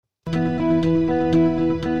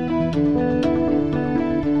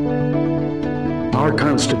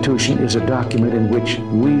Constitution is a document in which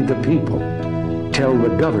we, the people, tell the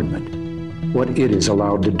government what it is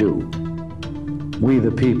allowed to do. We,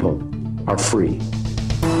 the people, are free.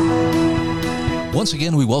 Once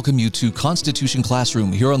again, we welcome you to Constitution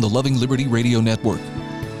Classroom here on the Loving Liberty Radio Network.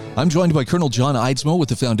 I'm joined by Colonel John Eidsmoe with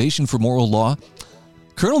the Foundation for Moral Law.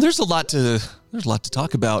 Colonel, there's a lot to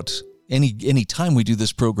talk about any time we do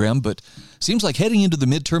this program, but seems like heading into the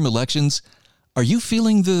midterm elections, are you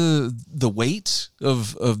feeling the weight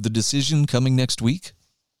of the decision coming next week?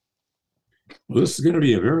 Well, this is going to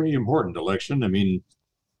be a very important election. I mean,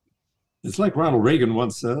 it's like Ronald Reagan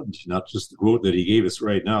once said, not just the quote that he gave us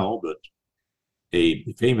right now, but a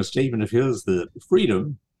famous statement of his that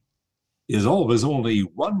freedom is always only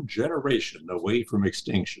one generation away from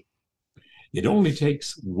extinction. It only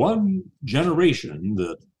takes one generation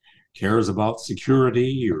that cares about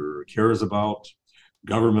security or cares about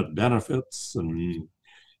government benefits and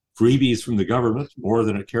freebies from the government more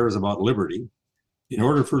than it cares about liberty in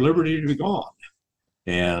order for liberty to be gone.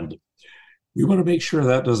 And we want to make sure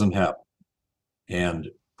that doesn't happen. And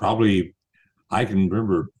probably I can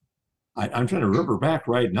remember, I'm trying to remember back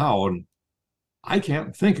right now, and I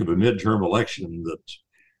can't think of a midterm election that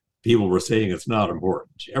people were saying it's not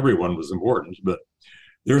important. Everyone was important, but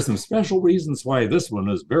there's some special reasons why this one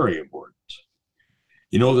is very important.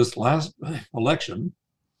 You know, this last election,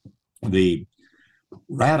 the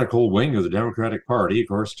radical wing of the Democratic Party, of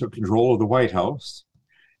course, took control of the White House.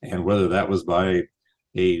 And whether that was by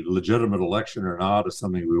a legitimate election or not is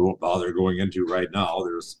something we won't bother going into right now.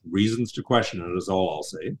 There's reasons to question it, is all I'll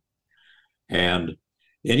say. And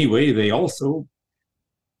anyway, they also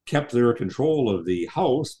kept their control of the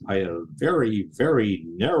House by a very, very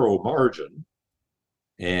narrow margin.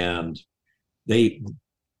 And they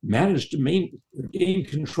managed to gain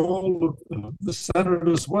control of the Senate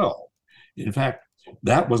as well. In fact,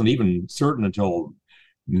 that wasn't even certain until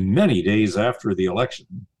many days after the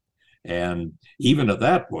election. And even at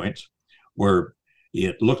that point, where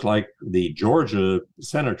it looked like the Georgia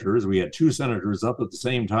senators, we had two senators up at the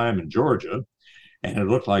same time in Georgia, and it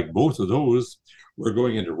looked like both of those were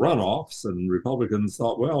going into runoffs, and Republicans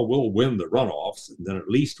thought, well, we'll win the runoffs, and then at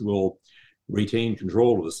least we'll retain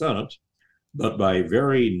control of the Senate. But by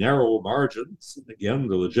very narrow margins, again,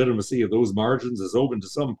 the legitimacy of those margins is open to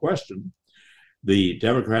some question, the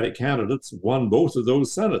Democratic candidates won both of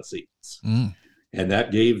those Senate seats. And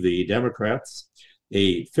that gave the Democrats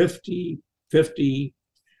a 50-50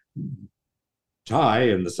 tie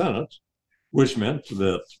in the Senate, which meant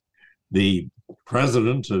that the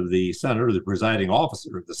president of the Senate, or the presiding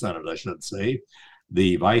officer of the Senate, I should say,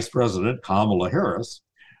 the vice president, Kamala Harris,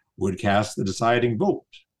 would cast the deciding vote.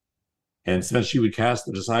 And since she would cast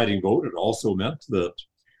the deciding vote, it also meant that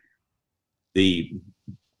the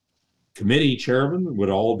committee chairman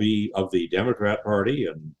would all be of the Democrat Party,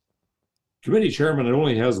 and committee chairman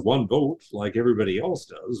only has one vote like everybody else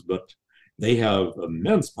does, but they have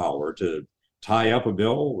immense power to tie up a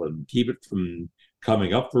bill and keep it from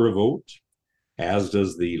coming up for a vote, as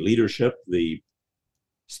does the leadership, the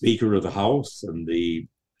Speaker of the House and the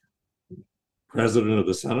President of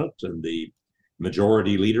the Senate and the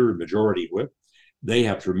Majority Leader and Majority Whip. They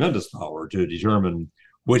have tremendous power to determine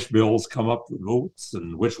which bills come up for votes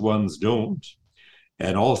and which ones don't,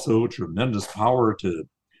 and also tremendous power to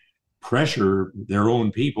pressure their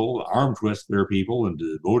own people, arm twist their people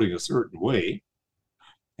into voting a certain way.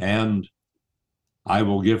 And I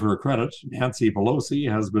will give her credit. Nancy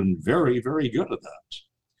Pelosi has been very, very good at that.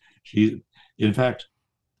 She, in fact,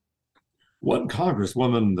 one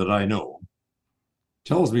congresswoman that I know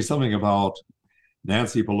tells me something about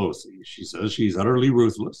Nancy Pelosi. She says she's utterly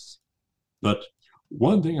ruthless, but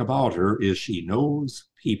one thing about her is she knows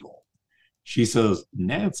people. She says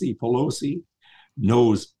Nancy Pelosi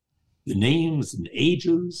knows the names and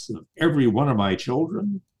ages of every one of my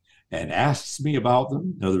children and asks me about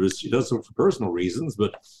them. In other words, she does so for personal reasons,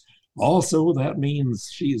 but also that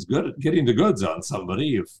means she's good at getting the goods on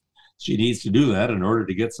somebody if she needs to do that in order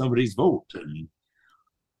to get somebody's vote. And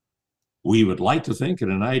we would like to think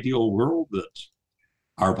in an ideal world that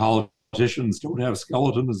our politicians don't have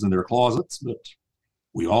skeletons in their closets, but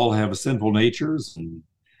we all have sinful natures and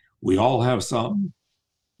we all have some.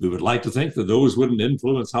 We would like to think that those wouldn't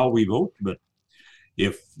influence how we vote, but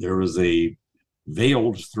if there is a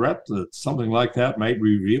veiled threat that something like that might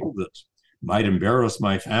be revealed that might embarrass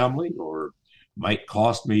my family or might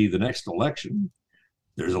cost me the next election,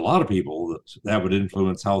 there's a lot of people that would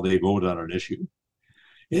influence how they vote on an issue.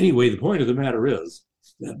 Anyway, the point of the matter is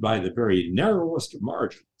that by the very narrowest of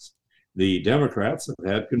margins, the Democrats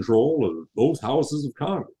have had control of both houses of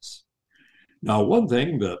Congress. Now, one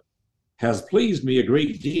thing that has pleased me a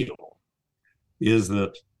great deal is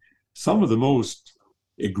that some of the most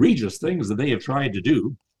egregious things that they have tried to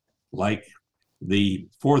do, like the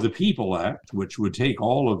For the People Act, which would take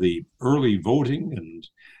all of the early voting and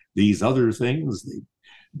these other things, the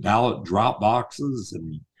ballot drop boxes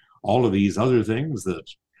and all of these other things that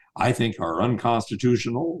I think are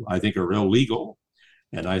unconstitutional, I think are illegal,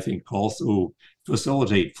 and I think also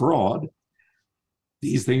facilitate fraud.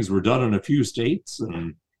 These things were done in a few states,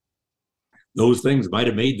 and those things might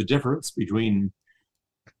have made the difference between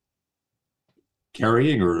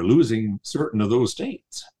carrying or losing certain of those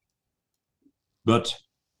states. But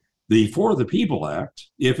the For the People Act,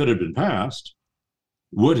 if it had been passed,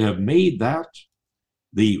 would have made that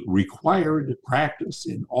the required practice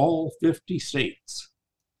in all 50 states.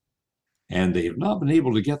 And they have not been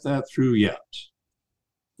able to get that through yet.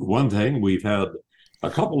 For one thing, we've had a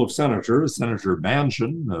couple of senators, Senator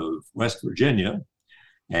Manchin of West Virginia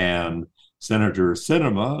and Senator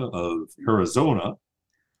Sinema of Arizona,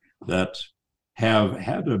 that have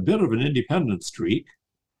had a bit of an independent streak,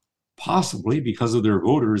 possibly because of their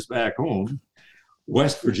voters back home.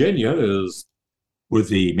 West Virginia is, with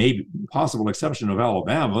the maybe possible exception of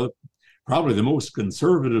Alabama, probably the most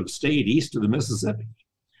conservative state east of the Mississippi.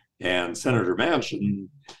 And Senator Manchin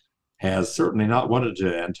has certainly not wanted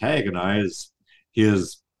to antagonize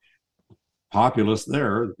his populace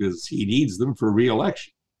there because he needs them for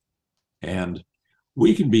re-election. And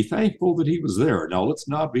we can be thankful that he was there. Now, let's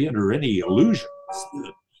not be under any illusions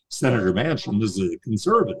that Senator Manchin is a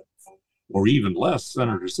conservative, or even less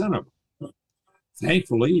Senator Sinema.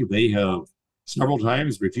 Thankfully, they have several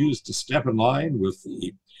times refused to step in line with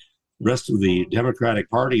the rest of the Democratic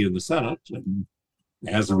Party in the Senate. And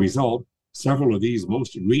as a result, several of these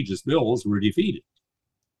most egregious bills were defeated.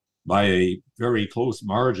 By a very close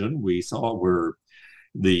margin, we saw where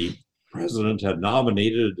the president had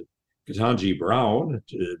nominated Ketanji Brown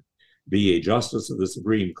to be a justice of the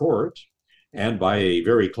Supreme Court, and by a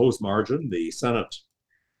very close margin, the Senate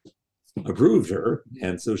approved her,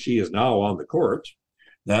 and so she is now on the court.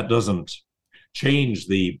 That doesn't change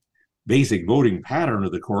the basic voting pattern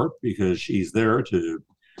of the court because she's there to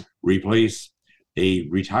replace a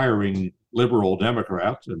retiring liberal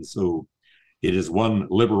Democrat, and so it is one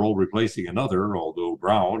liberal replacing another, although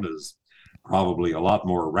Brown is probably a lot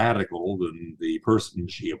more radical than the person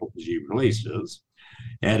she replaced is.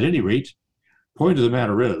 At any rate, point of the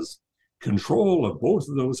matter is, control of both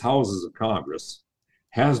of those houses of Congress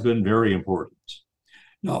has been very important.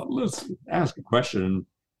 Now, let's ask a question.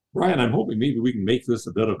 Brian, I'm hoping maybe we can make this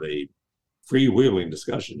a bit of a freewheeling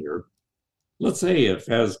discussion here. Let's say if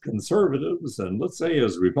as conservatives and let's say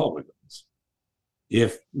as Republicans,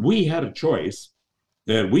 if we had a choice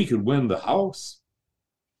that we could win the House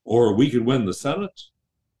or we could win the Senate,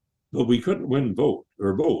 but we couldn't win both,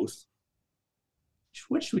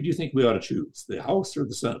 which would you think we ought to choose, the House or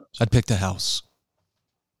the Senate? I'd pick the House.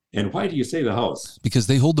 And why do you say the House? Because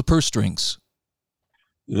they hold the purse strings.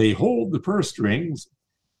 They hold the purse strings,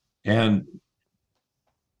 and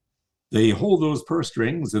they hold those purse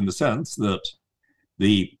strings in the sense that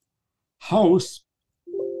the House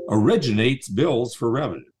originates bills for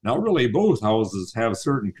revenue. Now, really, both houses have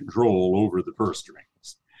certain control over the purse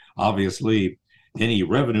strings. Obviously, any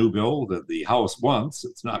revenue bill that the House wants,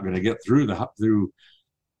 it's not going to get through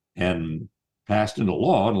and passed into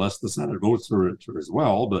law unless the Senate votes for it as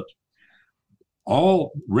well. But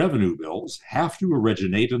all revenue bills have to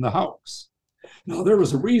originate in the House. Now, there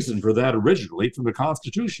was a reason for that originally from the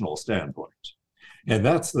constitutional standpoint, and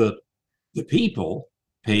that's that the people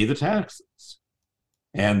pay the taxes,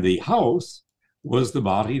 and the House was the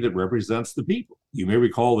body that represents the people. You may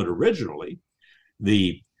recall that originally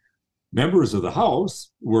the members of the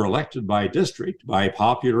House were elected by district by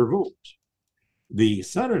popular vote. The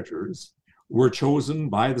senators were chosen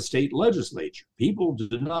by the state legislature. People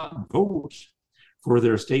did not vote for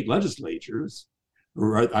their state legislatures,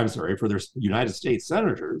 for their United States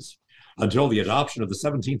senators until the adoption of the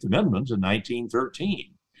 17th Amendment in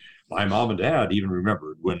 1913. My mom and dad even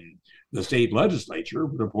remembered when the state legislature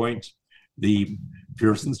would appoint the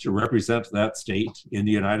Pearsons to represent that state in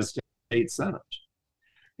the United States Senate.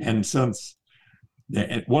 And since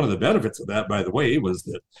one of the benefits of that, by the way, was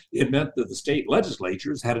that it meant that the state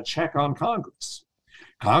legislatures had a check on Congress.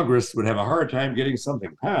 Congress would have a hard time getting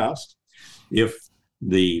something passed if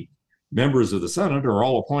the members of the Senate are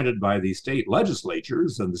all appointed by the state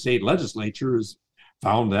legislatures, and the state legislatures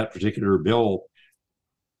found that particular bill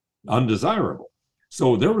undesirable.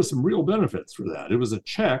 So there were some real benefits for that. It was a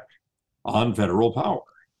check on federal power.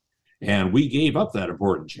 And we gave up that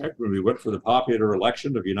important check when we went for the popular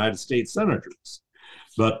election of United States senators.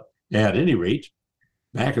 But at any rate,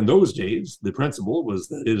 back in those days, the principle was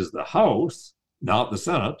that it is the House not the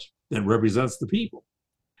Senate, that represents the people.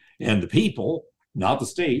 And the people, not the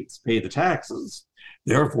states, pay the taxes.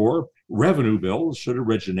 Therefore, revenue bills should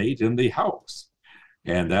originate in the House.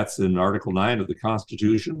 And that's in Article 9 of the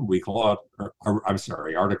Constitution. We call it,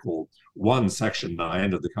 Article 1, Section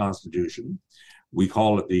 9 of the Constitution. We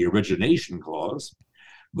call it the Origination Clause.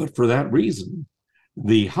 But for that reason,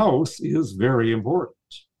 the House is very important.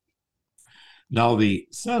 Now, the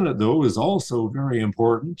Senate, though, is also very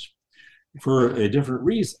important for a different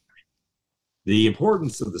reason. The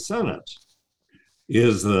importance of the Senate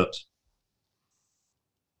is that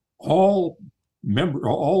all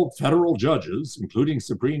federal judges, including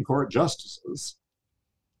Supreme Court justices,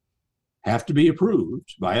 have to be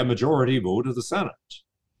approved by a majority vote of the Senate.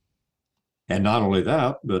 And not only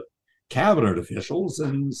that, but cabinet officials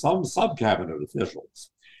and some sub-cabinet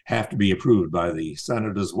officials have to be approved by the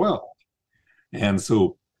Senate as well. And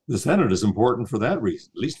so the Senate is important for that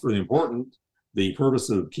reason, at least for the purpose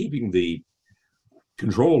of keeping the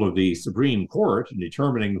control of the Supreme Court and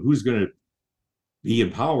determining who's going to be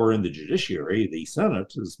in power in the judiciary. The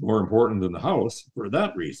Senate is more important than the House for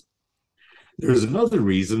that reason. There's another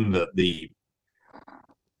reason that the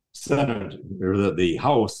Senate, or that the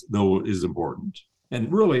House, though, is important.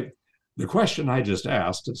 And really, the question I just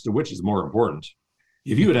asked as to which is more important,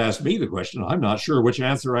 if you had asked me the question, I'm not sure which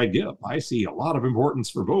answer I'd give. I see a lot of importance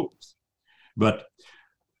for both. But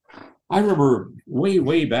I remember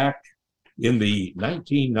way back in the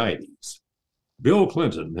 1990s, Bill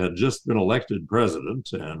Clinton had just been elected president,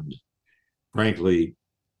 and frankly,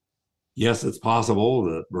 yes, it's possible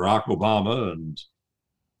that Barack Obama and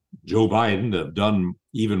Joe Biden have done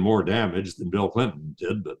even more damage than Bill Clinton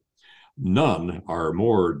did, but none are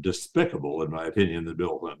more despicable, in my opinion, than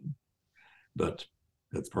Bill Clinton. But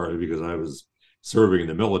that's partly because I was serving in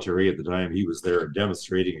the military at the time he was there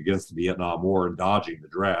demonstrating against the Vietnam War and dodging the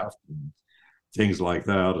draft and things like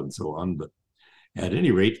that and so on. But at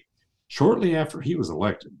any rate, shortly after he was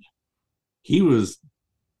elected, he was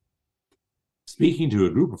speaking to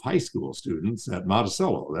a group of high school students at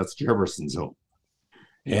Monticello, that's Jefferson's home.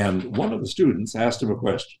 And one of the students asked him a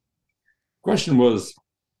question. The question was,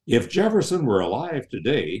 if Jefferson were alive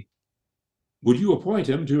today, would you appoint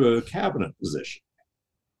him to a cabinet position?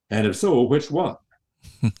 And if so, which one?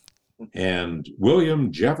 And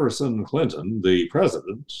William Jefferson Clinton, the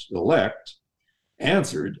president-elect,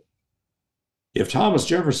 answered, if Thomas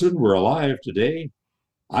Jefferson were alive today,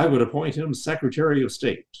 I would appoint him Secretary of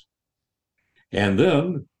State. And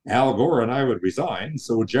then Al Gore and I would resign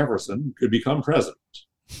so Jefferson could become president.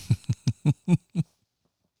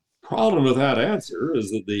 Problem with that answer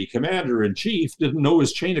is that the commander-in-chief didn't know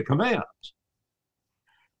his chain of command.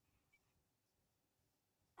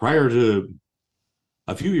 Prior to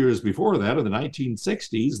a few years before that, in the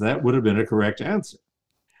 1960s, that would have been a correct answer.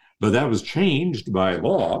 But that was changed by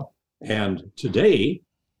law. And today,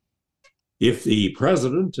 if the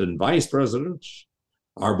president and vice president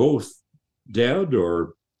are both dead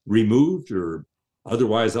or removed or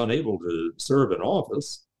otherwise unable to serve in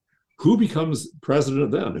office, who becomes president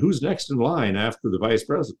then? Who's next in line after the vice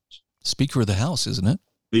president? Speaker of the House, isn't it?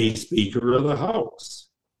 The Speaker of the House.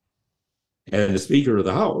 And the Speaker of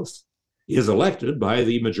the House is elected by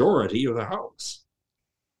the majority of the House.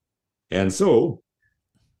 And so,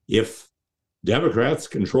 if Democrats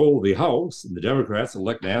control the House and the Democrats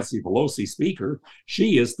elect Nancy Pelosi Speaker,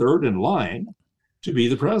 she is third in line to be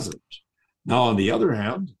the president. Now, on the other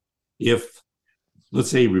hand, if, let's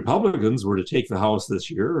say, Republicans were to take the House this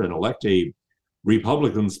year and elect a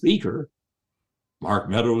Republican Speaker, Mark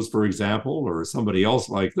Meadows, for example, or somebody else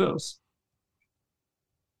like this,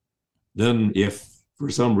 then if for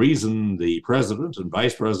some reason the president and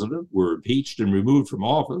vice president were impeached and removed from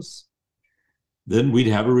office, then we'd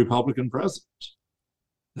have a Republican president.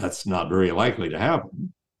 That's not very likely to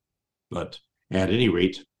happen, but at any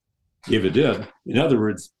rate, if it did, in other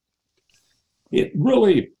words,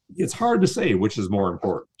 it's hard to say which is more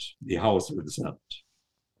important, the House or the Senate.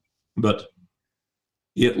 But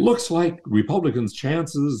it looks like Republicans'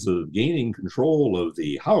 chances of gaining control of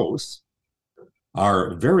the House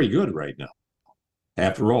are very good right now.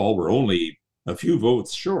 After all, we're only a few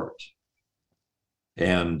votes short.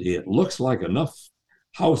 And it looks like enough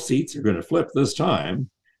House seats are going to flip this time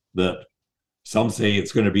that some say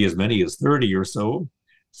it's going to be as many as 30 or so.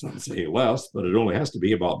 Some say less, but it only has to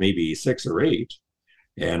be about maybe 6 or 8.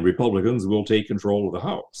 And Republicans will take control of the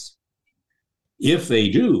House. If they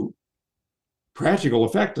do, practical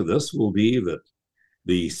effect of this will be that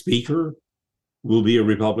the Speaker will be a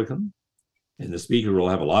Republican, and the Speaker will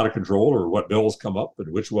have a lot of control over what bills come up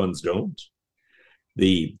and which ones don't.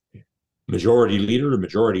 The Majority Leader and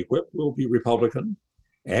Majority Whip will be Republican,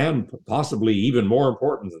 And possibly even more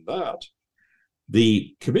important than that,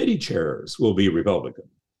 the committee chairs will be Republican.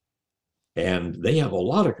 And they have a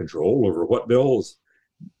lot of control over what bills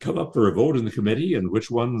come up for a vote in the committee and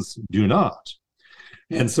which ones do not.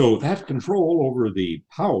 And so that control over the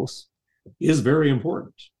House is very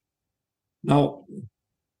important. Now,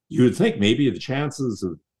 you would think maybe the chances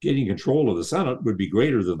of getting control of the Senate would be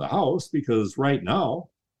greater than the House, because right now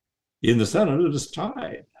in the Senate it is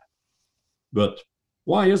tied. But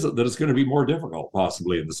why is it that it's going to be more difficult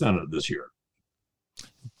possibly in the Senate this year?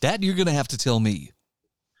 That you're going to have to tell me.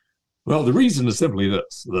 Well, the reason is simply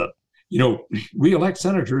this, that, we elect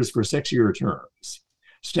senators for 6-year terms,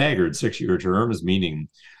 staggered 6-year terms, meaning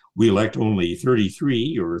we elect only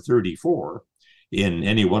 33 or 34 in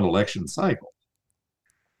any one election cycle.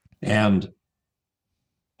 And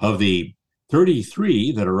of the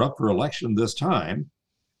 33 that are up for election this time,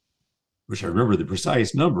 which I remember the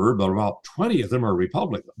precise number, but about 20 of them are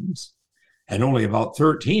Republicans, and only about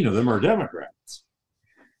 13 of them are Democrats,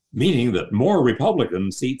 meaning that more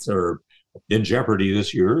Republican seats are in jeopardy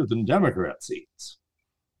this year than Democrat seats.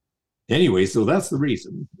 Anyway, so that's the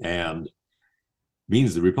reason, and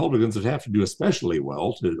means the Republicans would have to do especially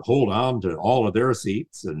well to hold on to all of their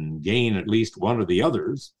seats and gain at least one of the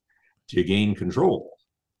others to gain control.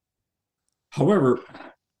 However,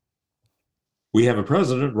 we have a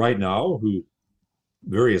president right now who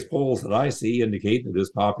various polls that I see indicate that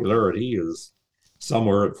his popularity is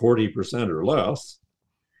somewhere at 40% or less.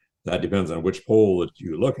 That depends on which poll that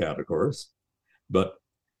you look at, of course. But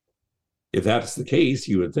if that's the case,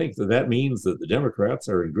 you would think that that means that the Democrats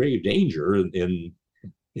are in grave danger in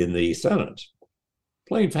the Senate.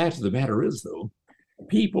 Plain fact of the matter is, though,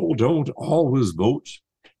 people don't always vote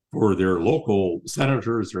for their local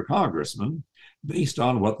senators or congressmen based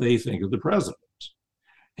on what they think of the president.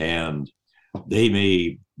 And they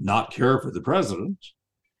may not care for the president,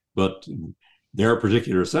 but their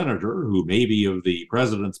particular senator, who may be of the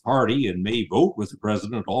president's party and may vote with the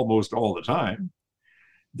president almost all the time,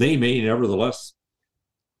 they may nevertheless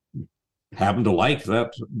happen to like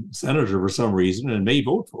that senator for some reason and may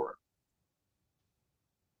vote for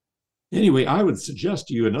it. Anyway, I would suggest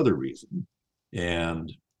to you another reason,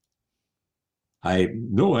 and I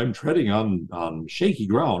know I'm treading on shaky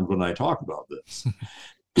ground when I talk about this,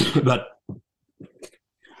 but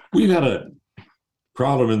we've had a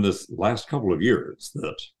problem in this last couple of years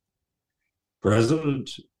that President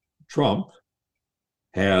Trump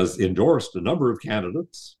has endorsed a number of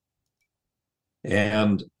candidates,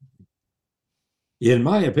 and in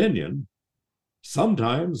my opinion,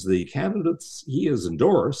 sometimes the candidates he has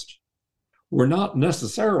endorsed were not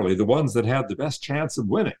necessarily the ones that had the best chance of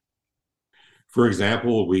winning. For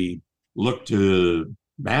example, we look to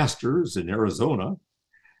Masters in Arizona.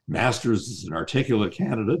 Masters is an articulate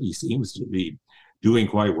candidate. He seems to be doing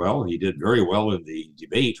quite well. He did very well in the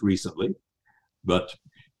debate recently, but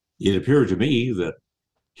it appeared to me that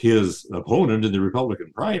his opponent in the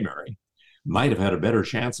Republican primary might have had a better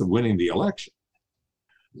chance of winning the election.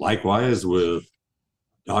 Likewise with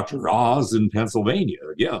Dr. Oz in Pennsylvania.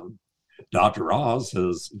 Again, Dr. Oz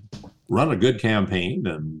has run a good campaign,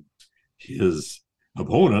 and his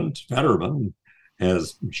opponent, Fetterman,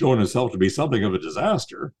 has shown himself to be something of a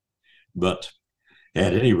disaster. But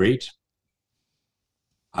at any rate,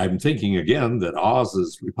 I'm thinking again that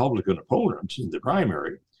Oz's Republican opponent in the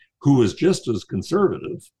primary, who was just as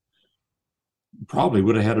conservative, probably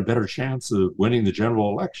would have had a better chance of winning the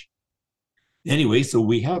general election. Anyway, so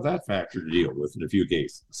we have that factor to deal with in a few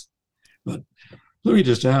cases. But let me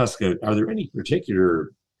just ask, are there any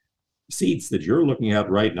particular seats that you're looking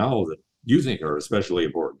at right now that you think are especially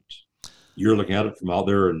important? You're looking at it from out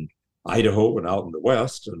there in Idaho and out in the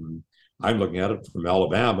West, and I'm looking at it from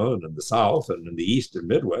Alabama and in the South and in the East and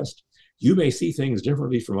Midwest. You may see things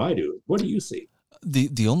differently from I do. What do you see?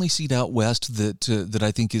 The only seat out west that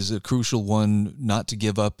I think is a crucial one not to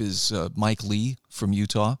give up is Mike Lee from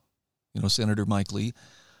Utah. Senator Mike Lee.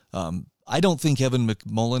 I don't think Evan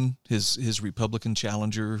McMullin, his Republican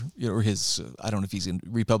challenger, or his, I don't know if he's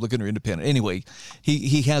Republican or independent. Anyway,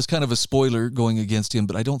 he has kind of a spoiler going against him,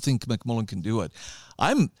 but I don't think McMullin can do it.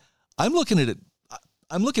 I'm looking at it.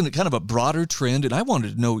 I'm looking at kind of a broader trend, and I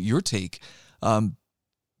wanted to know your take. Do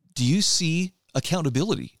you see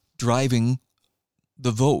accountability driving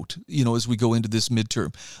the vote, as we go into this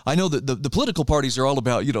midterm? I know that the political parties are all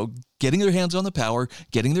about, getting their hands on the power,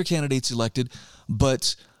 getting their candidates elected,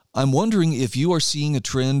 but I'm wondering if you are seeing a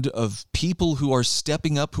trend of people who are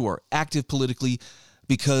stepping up, who are active politically,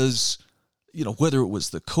 because, whether it was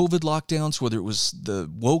the COVID lockdowns, whether it was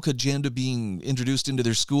the woke agenda being introduced into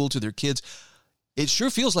their school to their kids, it sure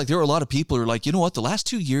feels like there are a lot of people who are like, you know what, the last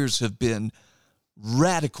 2 years have been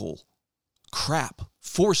radical crap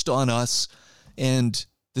forced on us, and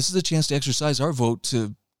this is a chance to exercise our vote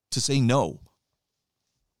to say no.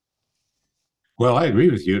 Well, I agree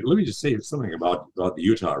with you. Let me just say something about the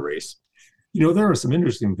Utah race. There are some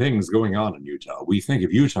interesting things going on in Utah. We think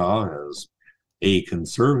of Utah as a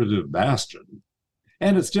conservative bastion,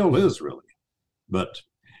 and it still is, really. But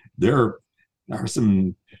there are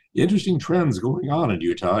some interesting trends going on in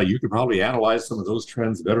Utah. You could probably analyze some of those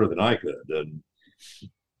trends better than I could. And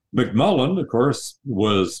McMullin, of course,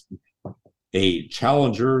 was a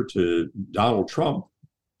challenger to Donald Trump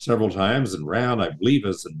several times and ran, I believe,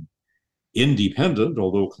 as an independent,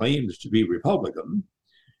 although claimed to be Republican.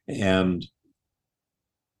 And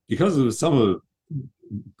because of some of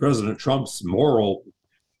President Trump's moral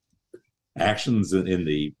actions in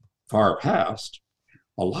the far past,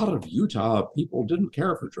 a lot of Utah people didn't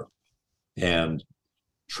care for Trump. And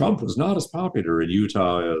Trump was not as popular in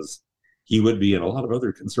Utah as he would be in a lot of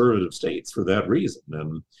other conservative states for that reason.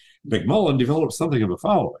 And McMullin developed something of a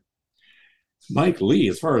following. Mike Lee,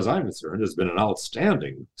 as far as I'm concerned, has been an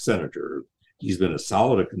outstanding senator. He's been as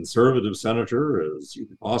solid a conservative senator as you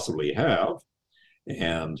could possibly have.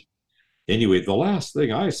 And anyway, the last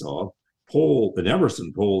thing I saw, an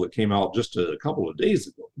Emerson poll that came out just a couple of days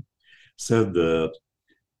ago, said that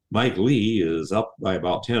Mike Lee is up by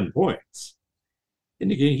about 10 points,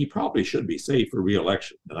 indicating he probably should be safe for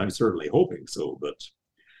re-election. And I'm certainly hoping so. But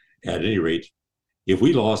at any rate, if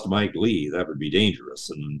we lost Mike Lee, that would be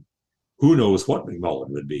dangerous. And who knows what McMullin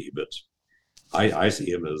would be. But I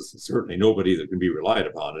see him as certainly nobody that can be relied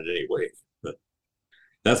upon in any way. But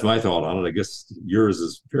that's my thought on it. I guess yours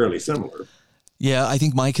is fairly similar. Yeah, I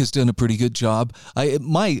think Mike has done a pretty good job.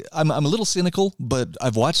 I'm a little cynical, but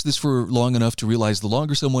I've watched this for long enough to realize the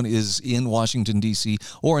longer someone is in Washington, D.C.,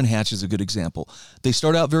 Orrin Hatch is a good example. They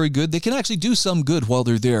start out very good. They can actually do some good while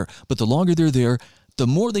they're there, but the longer they're there, the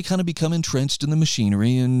more they kind of become entrenched in the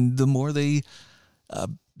machinery, and the more they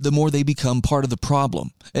become part of the problem.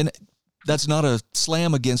 And that's not a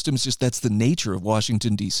slam against him. It's just that's the nature of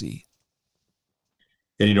Washington, D.C.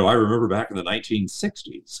 And, I remember back in the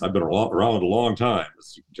 1960s, I've been around a long time,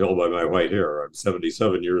 as you can tell by my white hair. I'm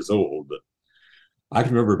 77 years old, but I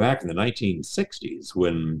can remember back in the 1960s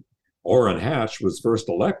when Orrin Hatch was first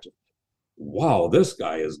elected. Wow, this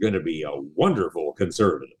guy is going to be a wonderful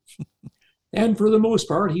conservative. And for the most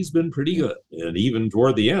part, he's been pretty good. And even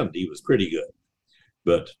toward the end, he was pretty good.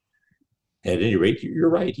 But at any rate, you're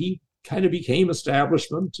right. He kind of became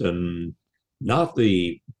establishment and not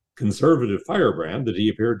the conservative firebrand that he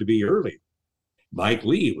appeared to be early. Mike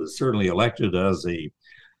Lee was certainly elected as a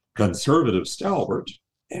conservative stalwart.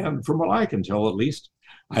 And from what I can tell, at least,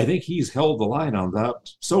 I think he's held the line on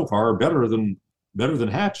that so far better than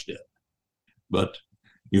Hatch did. But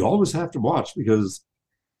you always have to watch, because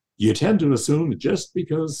you tend to assume that just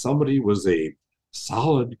because somebody was a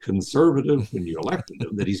solid conservative when you elected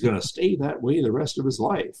him, that he's going to stay that way the rest of his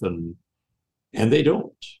life. And they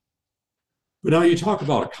don't. But now you talk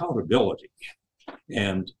about accountability,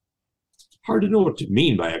 and hard to know what to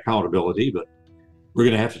mean by accountability, but we're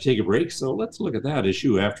going to have to take a break. So let's look at that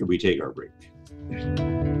issue after we take our break.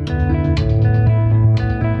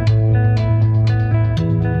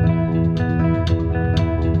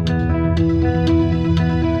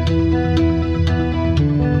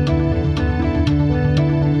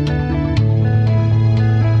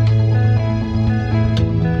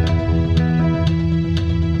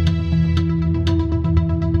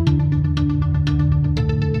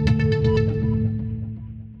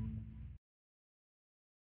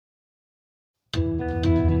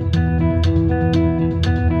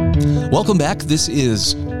 Welcome back. This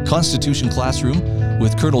is Constitution Classroom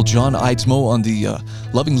with Colonel John Eidsmoe on the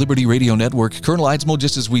Loving Liberty Radio Network. Colonel Eidsmoe,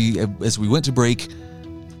 just as we went to break,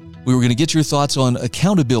 we were going to get your thoughts on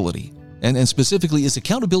accountability, and specifically, is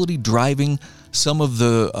accountability driving some of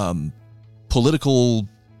the political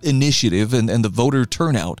initiative and the voter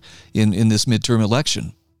turnout in this midterm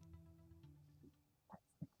election?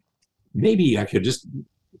 Maybe I could just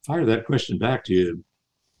fire that question back to you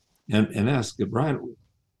and ask Brian,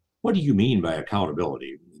 what do you mean by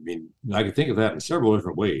accountability? I mean, I could think of that in several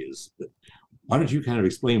different ways. But why don't you kind of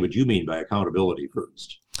explain what you mean by accountability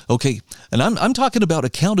first? Okay, and I'm talking about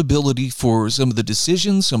accountability for some of the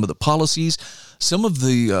decisions, some of the policies, some of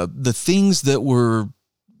the things that were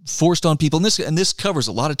forced on people. And this covers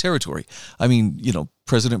a lot of territory. I mean,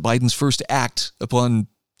 President Biden's first act upon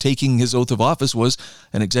taking his oath of office was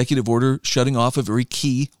an executive order shutting off a very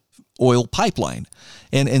key oil pipeline.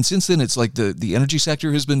 And since then, it's like the energy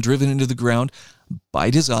sector has been driven into the ground by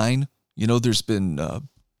design. There's been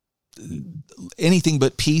anything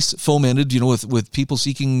but peace fomented, with people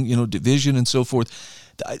seeking, division and so forth.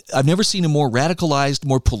 I've never seen a more radicalized,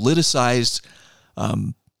 more politicized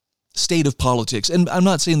state of politics. And I'm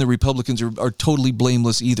not saying the Republicans are totally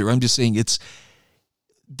blameless either. I'm just saying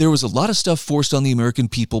there was a lot of stuff forced on the American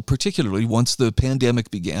people, particularly once the pandemic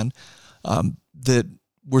began, that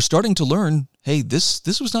we're starting to learn, hey,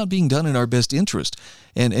 this was not being done in our best interest.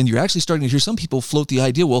 And you're actually starting to hear some people float the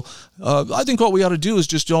idea, well, I think what we ought to do is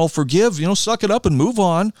just all forgive, suck it up and move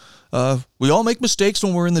on. We all make mistakes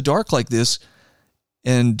when we're in the dark like this.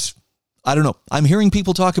 And I don't know. I'm hearing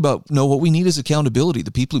people talk about, no, what we need is accountability.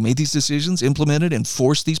 The people who made these decisions, implemented and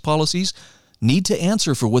forced these policies, need to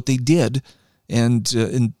answer for what they did.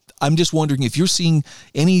 And I'm just wondering if you're seeing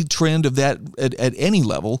any trend of that at any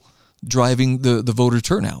level driving the voter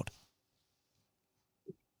turnout.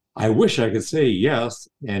 I wish I could say yes,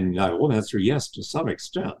 and I will answer yes to some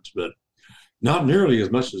extent, but not nearly as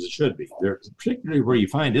much as it should be. There's particularly where you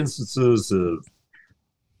find instances of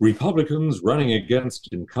Republicans running against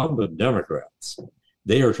incumbent Democrats.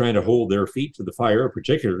 They are trying to hold their feet to the fire,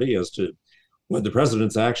 particularly as to what the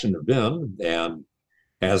president's action have been and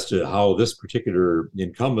as to how this particular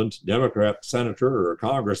incumbent Democrat senator or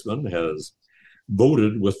congressman has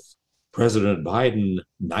voted with President Biden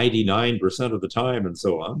 99% of the time and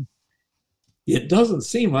so on. It doesn't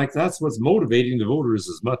seem like that's what's motivating the voters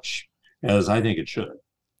as much as I think it should.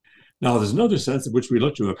 Now, there's another sense in which we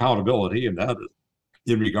look to accountability, and that is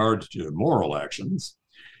in regard to moral actions.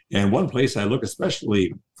 And one place I look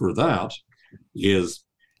especially for that is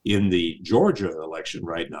in the Georgia election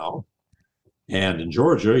right now. And in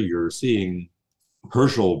Georgia, you're seeing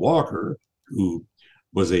Herschel Walker, who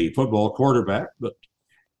was a football quarterback, but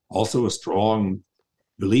also a strong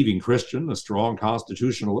believing Christian, a strong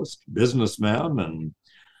constitutionalist, businessman, and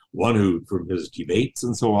one who, from his debates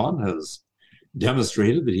and so on, has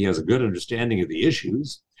demonstrated that he has a good understanding of the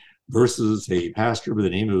issues, versus a pastor by the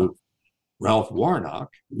name of Ralph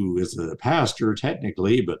Warnock, who is a pastor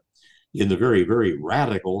technically, but in the very, very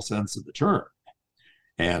radical sense of the term,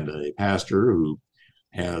 and a pastor who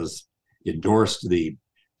has endorsed the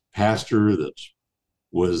pastor that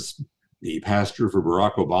was the pastor for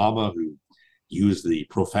Barack Obama, who used the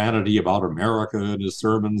profanity about America in his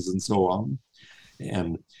sermons and so on.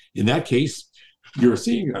 And in that case, you're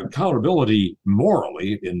seeing accountability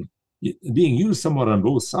morally in being used somewhat on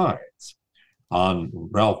both sides. On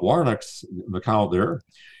Ralph Warnock's account there,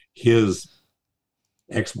 his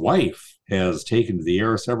ex-wife has taken to the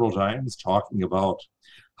air several times talking about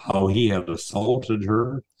how he had assaulted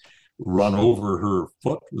her, run over her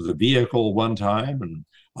foot with a vehicle one time, and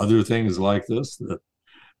other things like this, that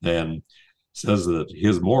then says that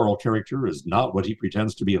his moral character is not what he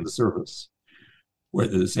pretends to be in the surface. Where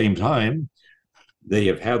at the same time, they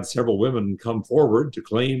have had several women come forward to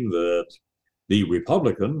claim that the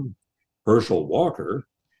Republican, Herschel Walker,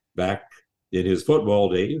 back in his football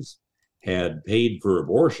days, had paid for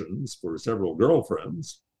abortions for several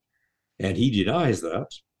girlfriends, and he denies that.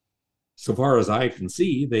 So far as I can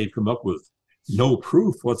see, they've come up with no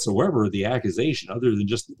proof whatsoever of the accusation, other than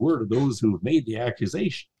just the word of those who have made the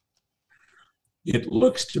accusation. It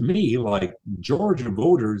looks to me like Georgia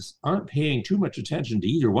voters aren't paying too much attention to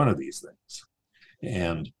either one of these things.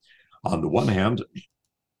 And on the one hand,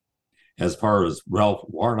 as far as Ralph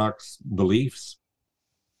Warnock's beliefs,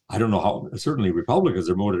 I don't know how, certainly Republicans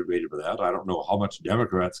are motivated by that. I don't know how much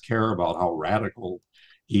Democrats care about how radical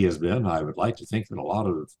he has been. I would like to think that a lot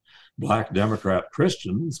of Black Democrat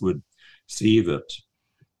Christians would see that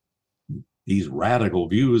these radical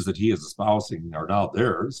views that he is espousing are not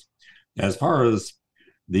theirs. As far as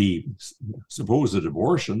the supposed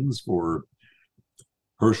abortions for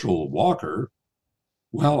Herschel Walker,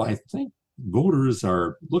 well, I think voters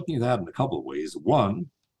are looking at that in a couple of ways. One,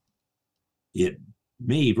 it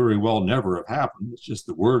may very well never have happened. It's just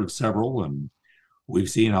the word of several, and we've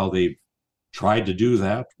seen how they've tried to do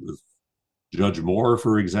that with Judge Moore,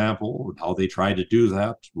 for example, how they tried to do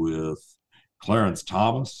that with Clarence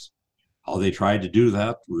Thomas, how they tried to do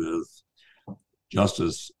that with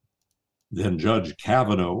then Judge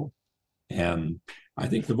Kavanaugh. And I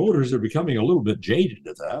think the voters are becoming a little bit jaded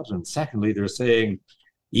at that. And secondly, they're saying,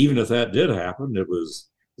 even if that did happen, it was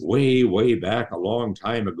way, way back a long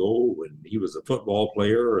time ago when he was a football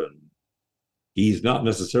player, and he's not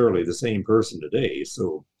necessarily the same person today.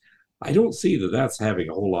 So I don't see that that's having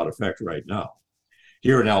a whole lot of effect right now.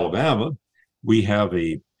 Here in Alabama, we have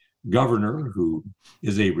a governor who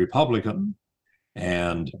is a Republican,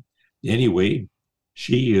 and anyway,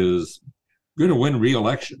 she is going to win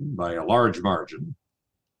re-election by a large margin.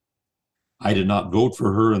 I did not vote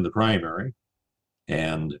for her in the primary,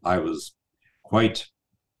 and I was quite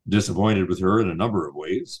disappointed with her in a number of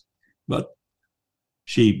ways, but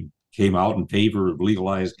she came out in favor of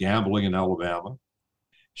legalized gambling in Alabama.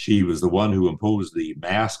 She was the one who imposed the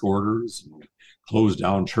mask orders and closed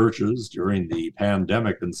down churches during the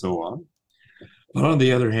pandemic and so on. But on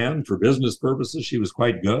the other hand, for business purposes, she was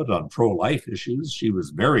quite good. On pro-life issues, she was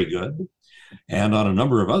very good. And on a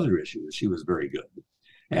number of other issues, she was very good.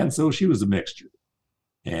 And so she was a mixture.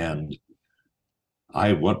 And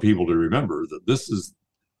I want people to remember that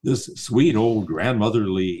this sweet old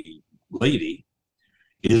grandmotherly lady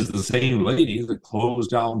is the same lady that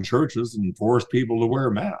closed down churches and forced people to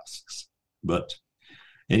wear masks. But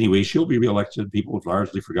anyway, she'll be reelected. People have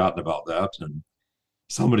largely forgotten about that. And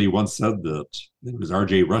somebody once said that, it was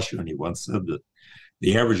R.J. Rushdoony, he once said that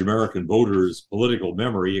the average American voter's political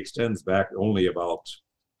memory extends back only about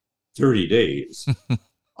 30 days.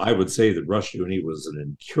 I would say that Rushdoony was an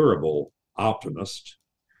incurable optimist.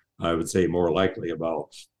 I would say more likely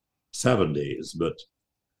about 7 days. But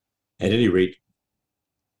at any rate,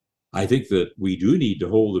 I think that we do need to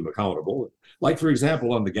hold them accountable. Like, for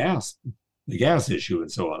example, on the gas issue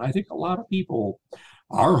and so on. I think a lot of people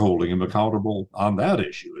are holding him accountable on that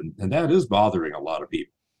issue. And that is bothering a lot of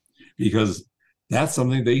people because that's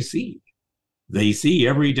something they see. They see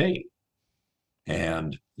every day.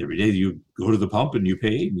 And every day you go to the pump and you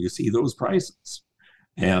pay and you see those prices.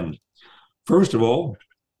 And first of all,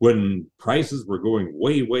 when prices were going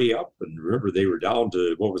way, way up, and remember they were down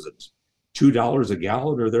to, what was it, $2 a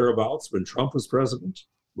gallon or thereabouts when Trump was president,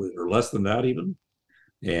 or less than that even.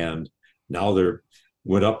 And now they're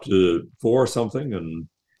went up to 4 something, and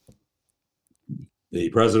the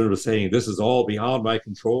president was saying, this is all beyond my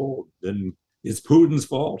control, then it's Putin's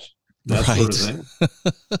fault, that right. sort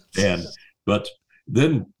of thing. But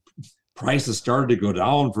then prices started to go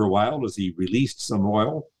down for a while as he released some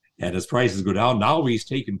oil, and as prices go down, now he's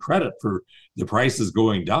taking credit for the prices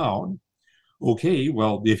going down. Okay,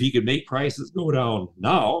 well, if he could make prices go down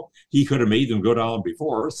now, he could have made them go down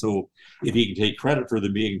before. So if he can take credit for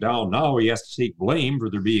them being down now, he has to take blame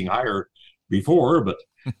for them being higher before. But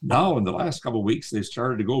now in the last couple of weeks, they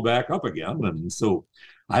started to go back up again. And so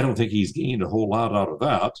I don't think he's gained a whole lot out of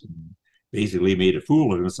that. And basically made a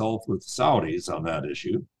fool of himself with the Saudis on that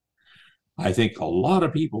issue. I think a lot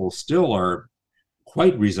of people still are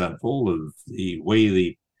quite resentful of the way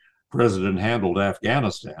the president handled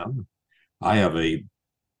Afghanistan. I have a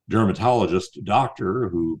dermatologist doctor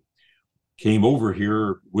who came over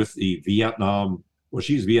here with the Vietnam, well,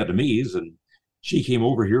 she's Vietnamese, and she came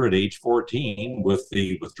over here at age 14 with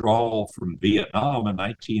the withdrawal from Vietnam in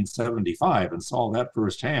 1975 and saw that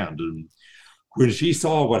firsthand. And when she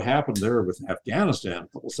saw what happened there with Afghanistan a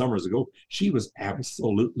couple summers ago, she was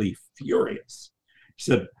absolutely furious. She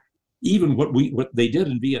said, even what they did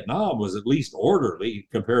in Vietnam was at least orderly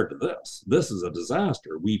compared to this. This is a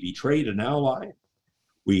disaster. We betrayed an ally.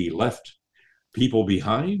 We left people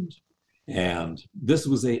behind. And this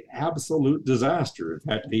was an absolute disaster. In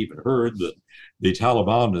fact, I even heard that the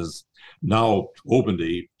Taliban has now opened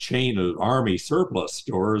a chain of army surplus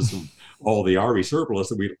stores and all the army surplus.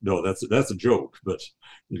 And we know that's a joke, but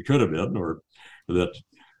it could have been, or that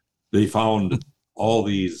they found all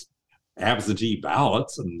these absentee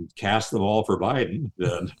ballots and cast them all for Biden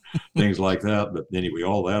and things like that. But anyway,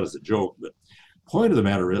 all that is a joke. But point of the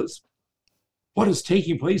matter is, what is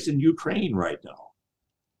taking place in Ukraine right now?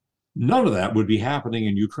 None of that would be happening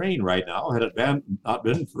in Ukraine right now had it not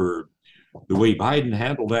been for the way Biden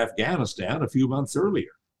handled Afghanistan a few months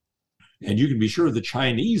earlier. And you can be sure the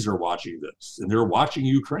Chinese are watching this, and they're watching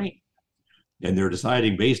Ukraine. And they're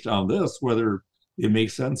deciding based on this whether it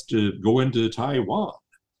makes sense to go into Taiwan.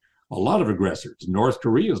 A lot of aggressors. North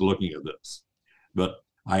Korea is looking at this. But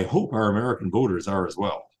I hope our American voters are as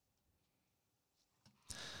well.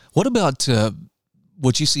 What about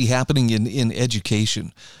what you see happening in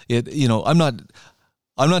education? I'm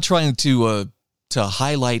not trying to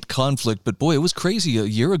highlight conflict, but boy, it was crazy a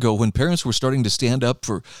year ago when parents were starting to stand up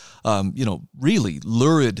for, really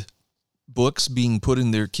lurid books being put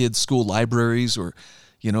in their kids' school libraries, or,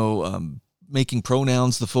 making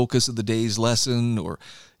pronouns the focus of the day's lesson, or,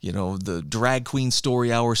 the drag queen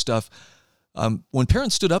story hour stuff. When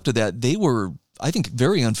parents stood up to that, they were, I think,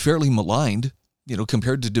 very unfairly maligned,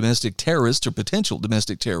 compared to domestic terrorists or potential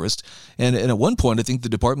domestic terrorists. And at one point, I think the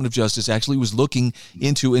Department of Justice actually was looking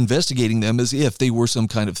into investigating them as if they were some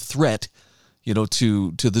kind of threat,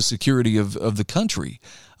 to the security of the country.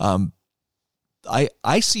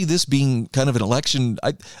 I see this being kind of an election.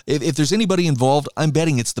 If there's anybody involved, I'm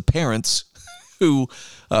betting it's the parents who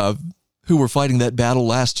were fighting that battle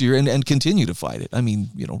last year and continue to fight it. I mean,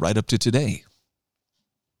 right up to today.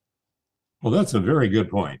 Well, that's a very good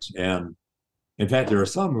point. And In fact, there are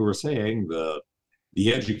some who are saying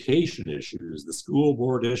the education issues, the school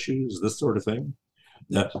board issues, this sort of thing,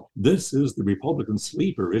 that this is the Republican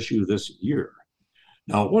sleeper issue this year.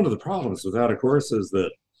 Now, one of the problems with that, of course, is that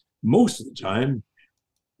most of the time,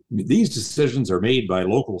 these decisions are made by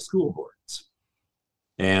local school boards.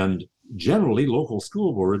 And generally, local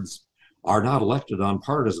school boards are not elected on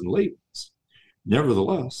partisan labels.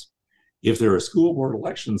 Nevertheless, if there are school board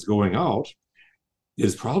elections going out,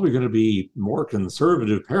 it's probably going to be more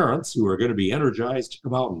conservative parents who are going to be energized to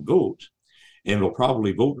come out and vote, and will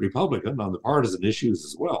probably vote Republican on the partisan issues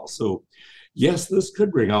as well. So, yes, this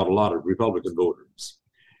could bring out a lot of Republican voters.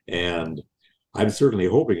 And I'm certainly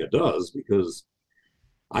hoping it does, because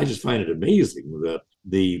I just find it amazing that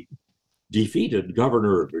the defeated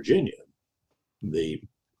governor of Virginia, the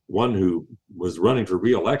one who was running for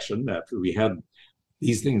re-election after we had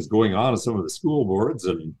these things going on in some of the school boards,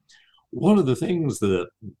 and one of the things that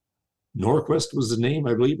Norquist was his name,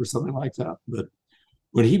 I believe, or something like that, but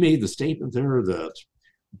when he made the statement there that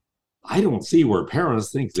I don't see where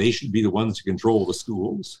parents think they should be the ones to control the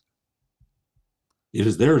schools. It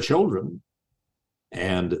is their children,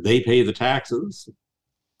 and they pay the taxes.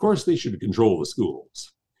 Of course, they should control the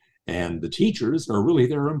schools, and the teachers are really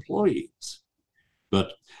their employees.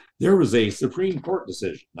 But there was a Supreme Court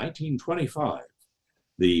decision, 1925,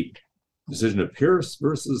 the decision of Pierce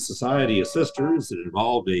versus Society of Sisters. It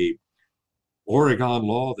involved a Oregon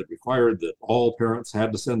law that required that all parents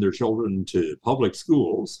had to send their children to public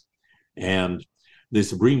schools. And the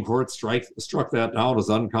Supreme Court struck that down as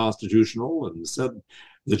unconstitutional and said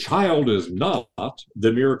the child is not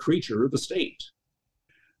the mere creature of the state.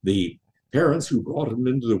 The parents who brought him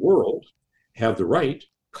into the world have the right,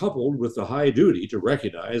 coupled with the high duty, to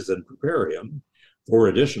recognize and prepare him for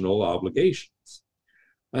additional obligations.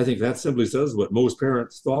 I think that simply says what most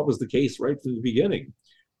parents thought was the case right from the beginning.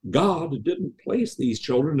 God didn't place these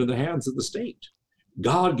children in the hands of the state.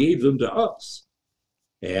 God gave them to us.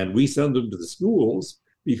 And we send them to the schools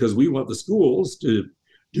because we want the schools to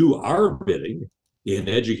do our bidding in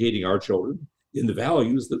educating our children in the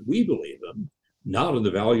values that we believe in, not in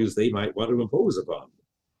the values they might want to impose upon them.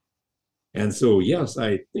 And so, yes,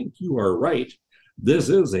 I think you are right. This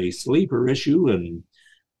is a sleeper issue, and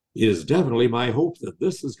it is definitely my hope that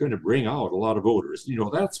this is going to bring out a lot of voters. You know,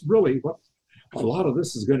 that's really what a lot of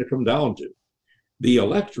this is going to come down to. The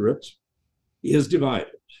electorate is divided.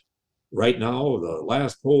 Right now, the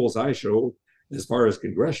last polls I showed, as far as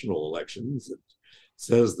congressional elections, it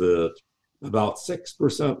says that about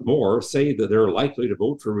 6% more say that they're likely to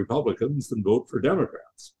vote for Republicans than vote for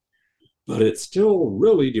Democrats. But it still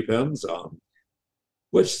really depends on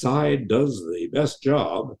which side does the best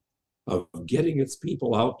job of getting its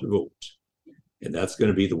people out to vote. And that's going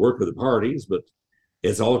to be the work of the parties, but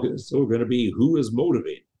it's also going to be who is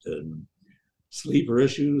motivated. And sleeper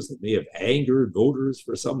issues that may have angered voters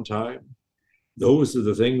for some time, those are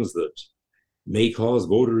the things that may cause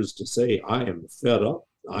voters to say, I am fed up,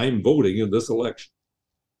 I'm voting in this election,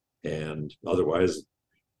 and otherwise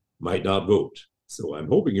might not vote. So I'm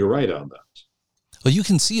hoping you're right on that. Well, you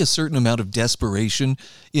can see a certain amount of desperation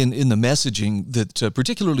in the messaging that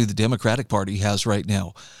particularly the Democratic Party has right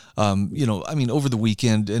now. Over the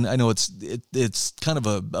weekend, and I know it's kind of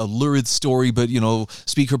a lurid story, but,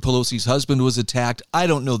 Speaker Pelosi's husband was attacked. I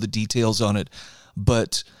don't know the details on it,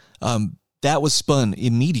 but that was spun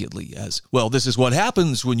immediately as, well, this is what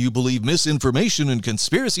happens when you believe misinformation and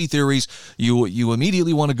conspiracy theories. You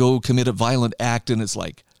immediately want to go commit a violent act, and it's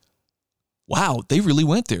like, wow, they really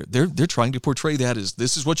went there. They're trying to portray that as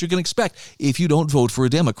this is what you can expect if you don't vote for a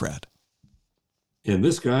Democrat. And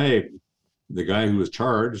this guy, the guy who was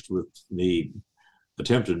charged with the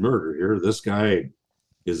attempted murder here, this guy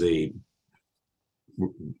is a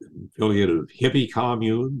affiliate of hippie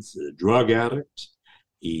communes, a drug addict.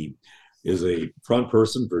 He is a front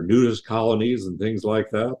person for nudist colonies and things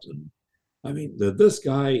like that. And I mean, this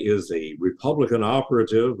guy is a Republican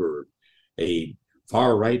operative or a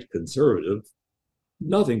far-right conservative.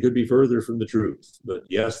 Nothing could be further from the truth. But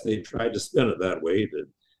yes, they tried to spin it that way to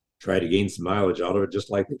try to gain some mileage out of it, just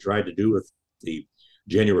like they tried to do with the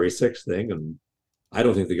January 6th thing. And I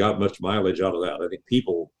don't think they got much mileage out of that. I think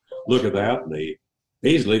people look at that and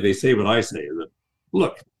they say what I say, that,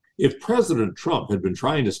 look, if President Trump had been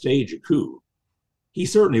trying to stage a coup, he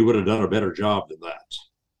certainly would have done a better job than that.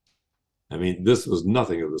 I mean, this was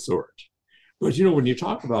nothing of the sort. But, when you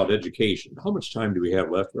talk about education, how much time do we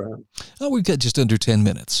have left, Ron? Oh, we've got just under 10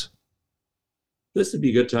 minutes. This would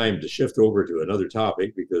be a good time to shift over to another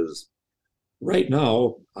topic, because right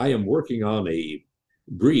now I am working on a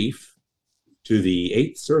brief to the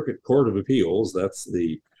 8th Circuit Court of Appeals. That's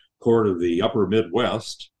the court of the Upper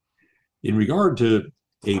Midwest. in regard to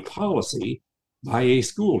a policy by a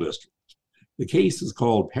school district. The case is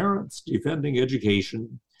called Parents Defending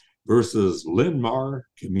Education versus Linn-Mar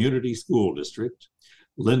Community School District.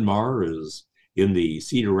 Linn-Mar is in the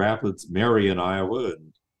Cedar Rapids, Marion, Iowa,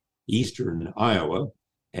 and eastern Iowa.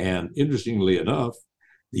 And interestingly enough,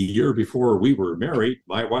 the year before we were married,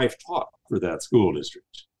 my wife taught for that school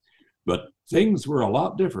district. But things were a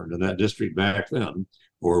lot different in that district back then,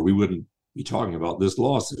 or we wouldn't be talking about this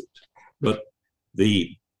lawsuit. But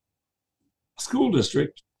the school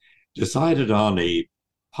district decided on a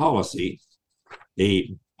policy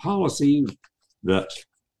that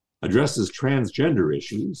addresses transgender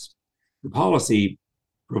issues. The policy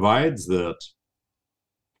provides that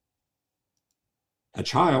a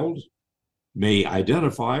child may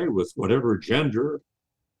identify with whatever gender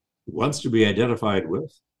he wants to be identified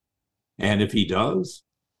with. And if he does,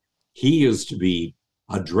 he is to be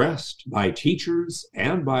addressed by teachers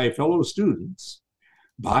and by fellow students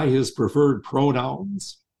by his preferred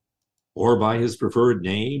pronouns or by his preferred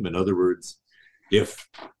name. In other words, if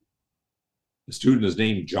the student is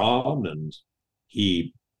named John and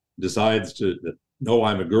he decides to, no,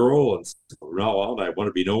 I'm a girl, and from now on I want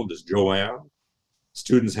to be known as Joanne,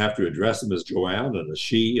 students have to address him as Joanne and as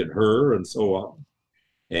she and her and so on.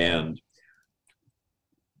 And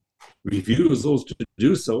refusals to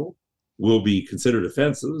do so will be considered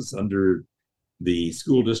offenses under the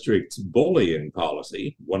school district's bullying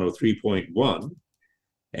policy, 103.1,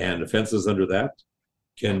 and offenses under that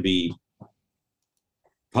can be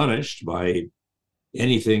punished by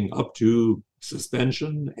anything up to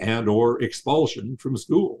suspension and or expulsion from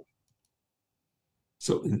school.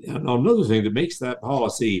 So another thing that makes that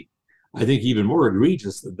policy, I think, even more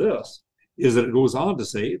egregious than this is that it goes on to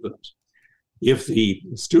say that if the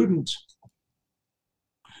student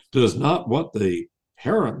does not want the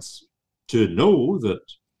parents to know that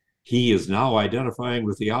he is now identifying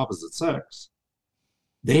with the opposite sex,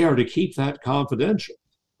 they are to keep that confidential,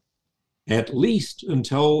 at least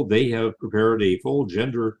until they have prepared a full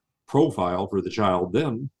gender profile for the child.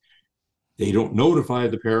 Then they don't notify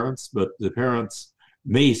the parents, but the parents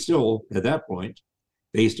may still, at that point,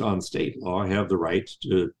 based on state law, have the right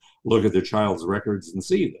to look at their child's records and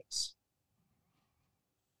see this.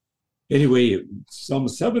 Anyway, some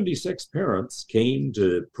 76 parents came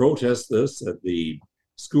to protest this at the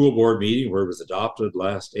school board meeting where it was adopted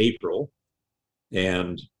last April.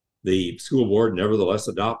 And the school board nevertheless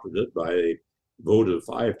adopted it by a vote of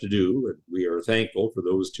 5-2. And we are thankful for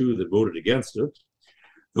those 2 that voted against it.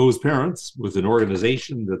 Those parents, with an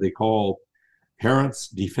organization that they call Parents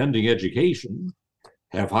Defending Education,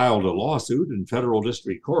 have filed a lawsuit in federal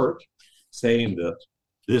district court saying that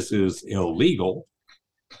this is illegal.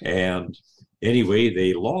 And anyway,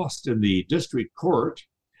 they lost in the district court.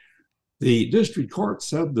 The district court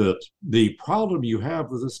said that the problem you have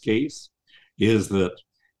with this case is that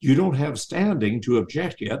you don't have standing to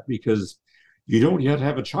object yet because you don't yet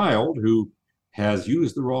have a child who has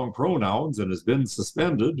used the wrong pronouns and has been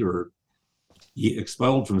suspended or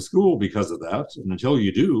expelled from school because of that. And until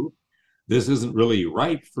you do, this isn't really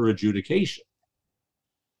ripe for adjudication.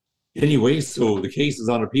 Anyway, so the case is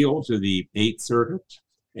on appeal to the 8th Circuit.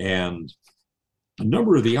 And a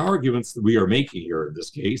number of the arguments that we are making here in this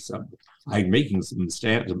case, I'm making some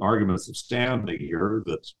arguments of standing here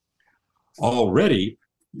that already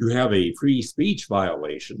you have a free speech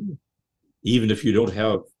violation, even if you don't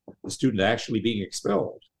have the student actually being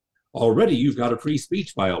expelled. Already you've got a free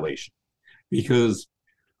speech violation because,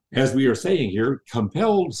 as we are saying here,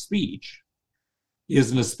 compelled speech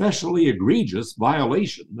is an especially egregious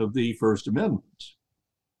violation of the First Amendment.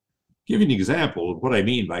 Give you an example of what I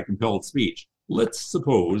mean by compelled speech. Let's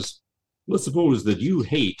suppose that you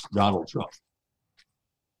hate Donald Trump.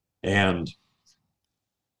 And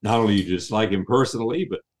not only do you dislike him personally,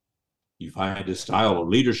 but you find his style of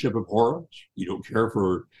leadership abhorrent. You don't care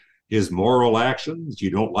for his moral actions. You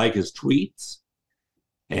don't like his tweets.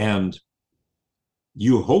 And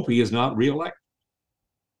you hope he is not reelected.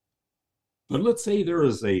 But let's say there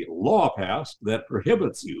is a law passed that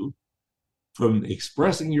prohibits you from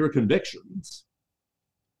expressing your convictions.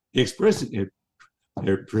 It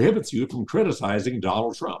prohibits you from criticizing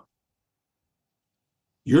Donald Trump.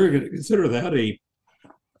 You're going to consider that a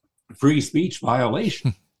free speech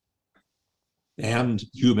violation. And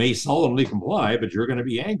you may sullenly comply, but you're going to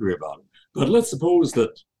be angry about it. But let's suppose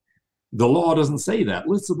that the law doesn't say that.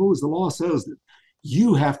 Let's suppose the law says that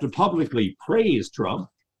you have to publicly praise Trump.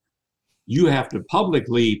 You have to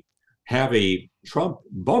publicly have a Trump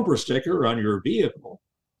bumper sticker on your vehicle.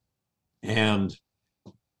 And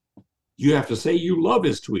you have to say you love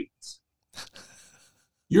his tweets.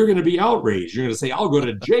 you're going to be outraged. You're going to say, I'll go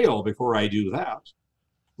to jail before I do that.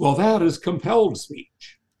 Well, that is compelled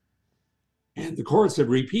speech. And the courts have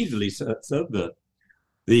repeatedly said that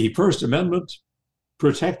the First Amendment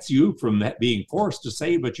protects you from being forced to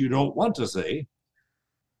say what you don't want to say,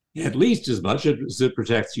 at least as much as it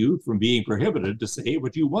protects you from being prohibited to say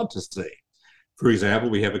what you want to say. For example,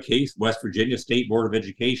 we have a case, West Virginia State Board of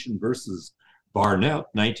Education versus Barnett,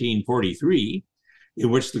 1943, in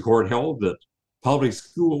which the court held that public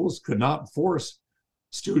schools could not force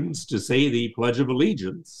students to say the Pledge of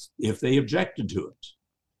Allegiance if they objected to it.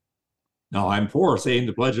 Now, I'm for saying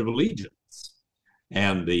the Pledge of Allegiance,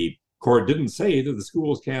 and the court didn't say that the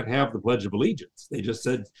schools can't have the Pledge of Allegiance. They just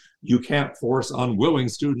said you can't force unwilling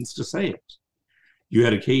students to say it. You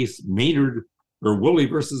had a case, Maynard or Woolley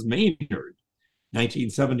versus Maynard,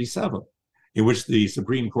 1977, in which the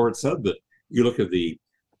Supreme Court said that you look at the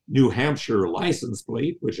New Hampshire license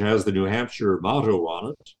plate, which has the New Hampshire motto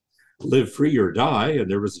on it, live free or die,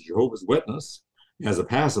 and there was a Jehovah's Witness as a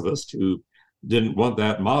pacifist who didn't want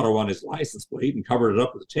that motto on his license plate and covered it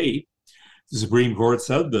up with tape. The Supreme Court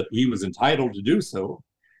said that he was entitled to do so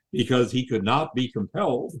because he could not be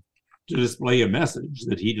compelled to display a message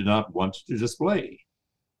that he did not want to display.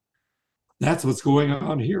 That's what's going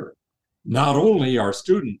on here. Not only are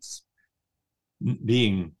students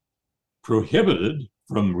being prohibited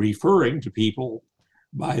from referring to people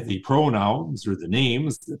by the pronouns or the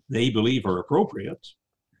names that they believe are appropriate,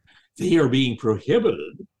 they are being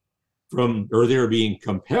prohibited from, or they're being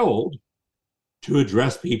compelled to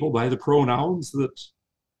address people by the pronouns that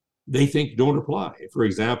they think don't apply. For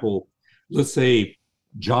example, let's say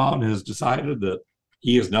John has decided that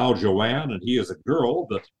he is now Joanne and he is a girl,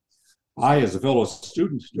 but I, as a fellow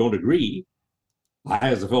student, don't agree. I,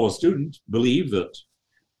 as a fellow student, believe that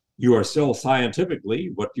you are still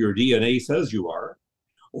scientifically what your DNA says you are,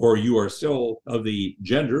 or you are still of the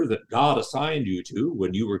gender that God assigned you to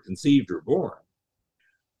when you were conceived or born.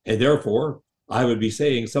 And therefore, I would be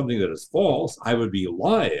saying something that is false. I would be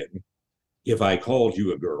lying if I called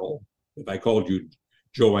you a girl, if I called you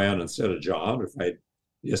Joanne instead of John, if I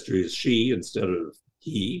history is she instead of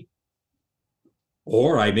he.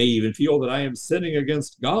 Or I may even feel that I am sinning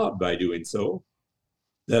against God by doing so,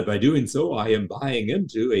 that by doing so, I am buying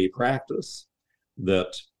into a practice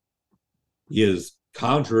that is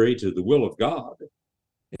contrary to the will of God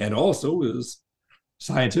and also is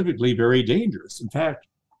scientifically very dangerous. In fact,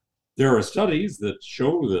 there are studies that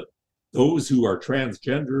show that those who are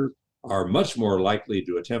transgender are much more likely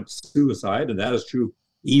to attempt suicide, and that is true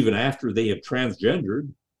even after they have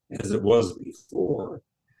transgendered, as it was before.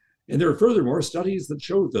 And there are furthermore studies that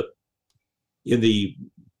show that in the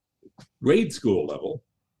grade school level,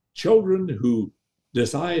 children who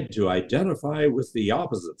decide to identify with the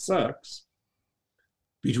opposite sex,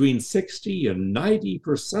 between 60 and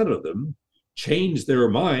 90% of them change their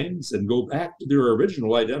minds and go back to their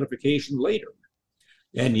original identification later.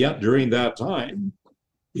 And yet during that time,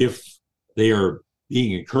 if they are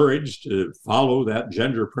being encouraged to follow that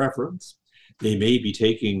gender preference, they may be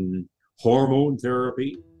taking hormone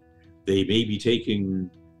therapy, they may be taking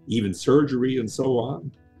even surgery and so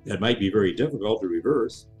on. That might be very difficult to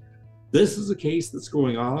reverse. This is a case that's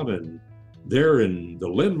going on, and there in the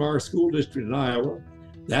Linn-Mar School District in Iowa,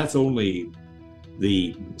 that's only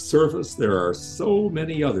the surface. There are so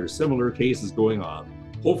many other similar cases going on.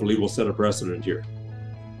 Hopefully we'll set a precedent here.